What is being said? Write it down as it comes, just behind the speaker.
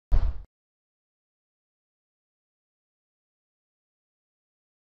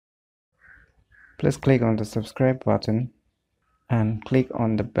Please click on the subscribe button and click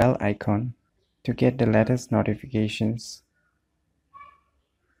on the bell icon to get the latest notifications.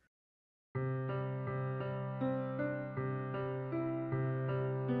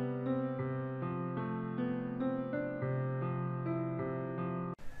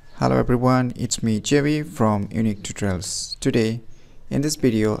 Hello everyone, it's me JV from Unique Tutorials. Today in this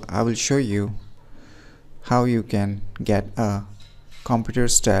video I will show you how you can get a computer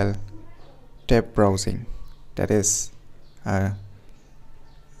style tab browsing, that is a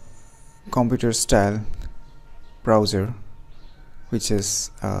computer style browser which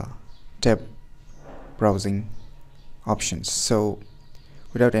is tab browsing options. So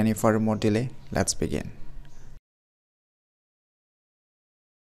without any further more delay, let's begin.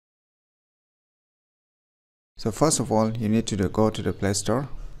 So first of all, you need to go to the Play Store.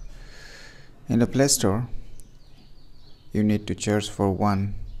 In the Play Store, you need to search for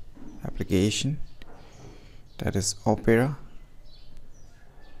one application, that is Opera.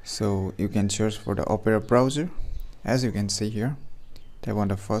 So you can search for the Opera browser. As you can see here, tap on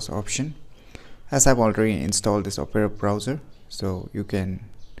the first option. As I've already installed this Opera browser, so you can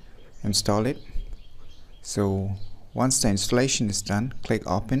install it. So once the installation is done, click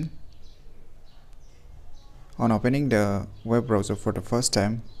open. On opening the web browser for the first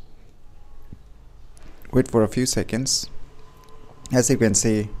time, wait for a few seconds. As you can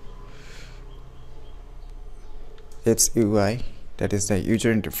see, it's UI, that is the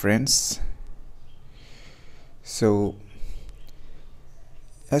user interface. So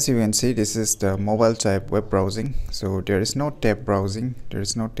as you can see, this is the mobile type web browsing. So there is no tab browsing, there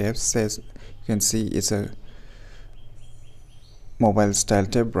is no tabs. As you can see, it's a mobile style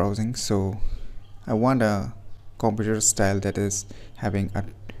tab browsing. So I want a computer style that is having a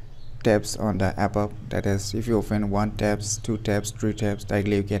tabs on the above, that is if you open 1 tabs, 2 tabs, 3 tabs,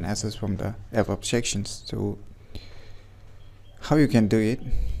 directly you can access from the above sections. So how you can do it?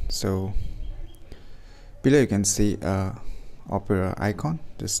 So below you can see a Opera icon,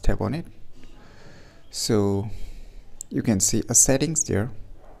 just tap on it. So you can see a settings there,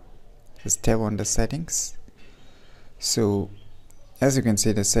 just tap on the settings. So as you can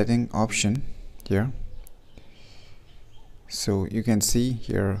see the setting option here, so you can see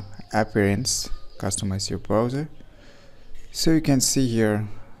here appearance, customize your browser. So you can see here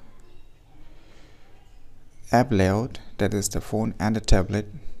app layout, that is the phone and the tablet.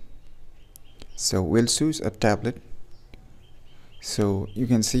 So we'll choose a tablet. So you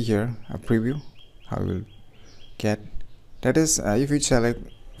can see here a preview how you will get, that is if you select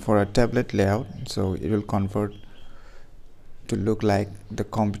for a tablet layout, so it will convert to look like the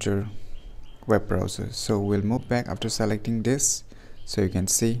computer web browser. So we'll move back after selecting this. So you can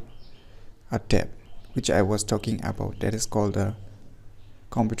see a tab which I was talking about, that is called the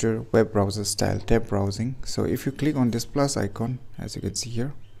computer web browser style tab browsing. So if you click on this plus icon, as you can see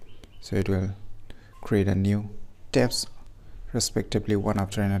here, so it will create a new tabs respectively one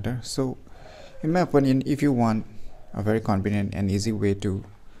after another. So in my opinion, if you want a very convenient and easy way to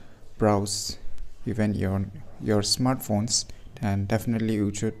browse even your smartphones, then definitely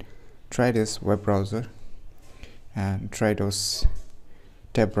you should try this web browser and try those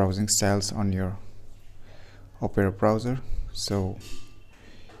tab browsing styles on your Opera browser. So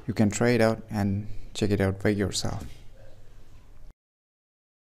you can try it out and check it out by yourself.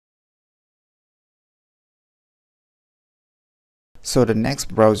 So the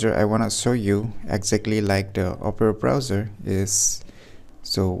next browser I want to show you exactly like the Opera browser is,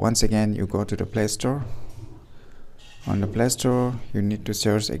 so once again you go to the Play Store. On the Play Store, you need to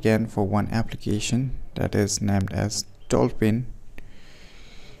search again for one application that is named as Dolphin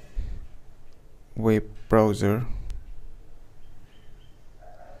web browser.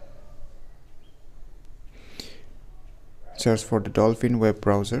 Search for the Dolphin web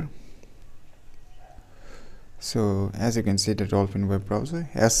browser. So as you can see, the Dolphin web browser,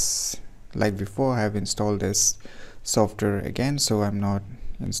 as like before, I have installed this software again, so I'm not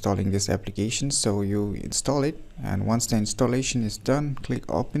installing this application. So you install it, and once the installation is done, click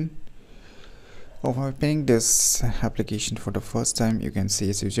open. Opening this application for the first time, you can see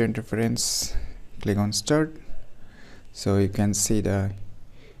its user interface. Click on start. So you can see the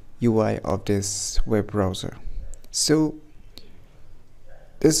UI of this web browser. So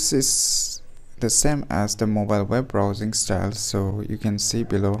this is the same as the mobile web browsing style. So you can see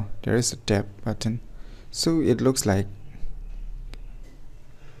below there is a tab button. So it looks like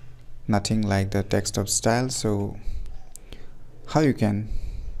nothing like the desktop style. So how you can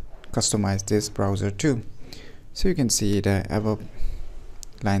customize this browser too? So you can see the above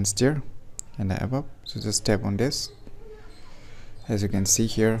lines there and the above. So just tap on this. As you can see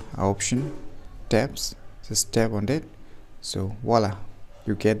here, option tabs, just tap on it. So voila,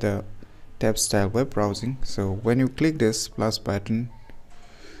 you get the tab style web browsing. So when you click this plus button,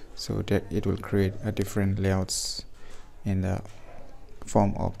 so that it will create a different layouts in the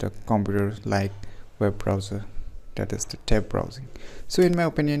form of the computer like web browser, that is the tab browsing. So in my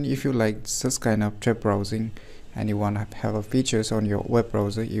opinion, if you like such kind of tab browsing and you want to have a features on your web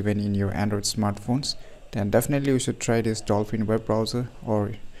browser even in your Android smartphones, then definitely you should try this Dolphin web browser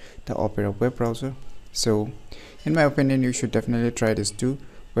or the Opera web browser. So in my opinion, you should definitely try these two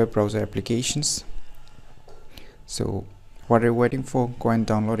web browser applications. So what are you waiting for? Go and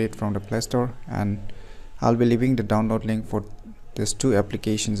download it from the Play Store, and I'll be leaving the download link for these two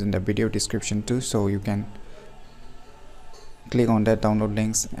applications in the video description too, so you can click on that download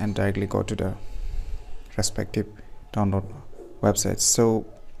links and directly go to the respective download websites. So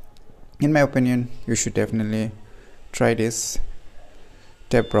in my opinion, you should definitely try this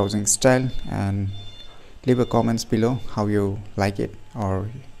tab browsing style and leave a comments below how you like it, or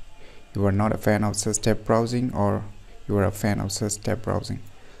you are not a fan of such tab browsing, or you are a fan of such tab browsing.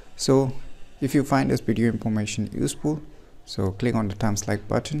 So if you find this video information useful, so click on the thumbs like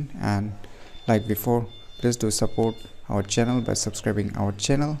button, and like before, please do support our channel by subscribing our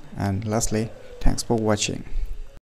channel. And lastly, thanks for watching.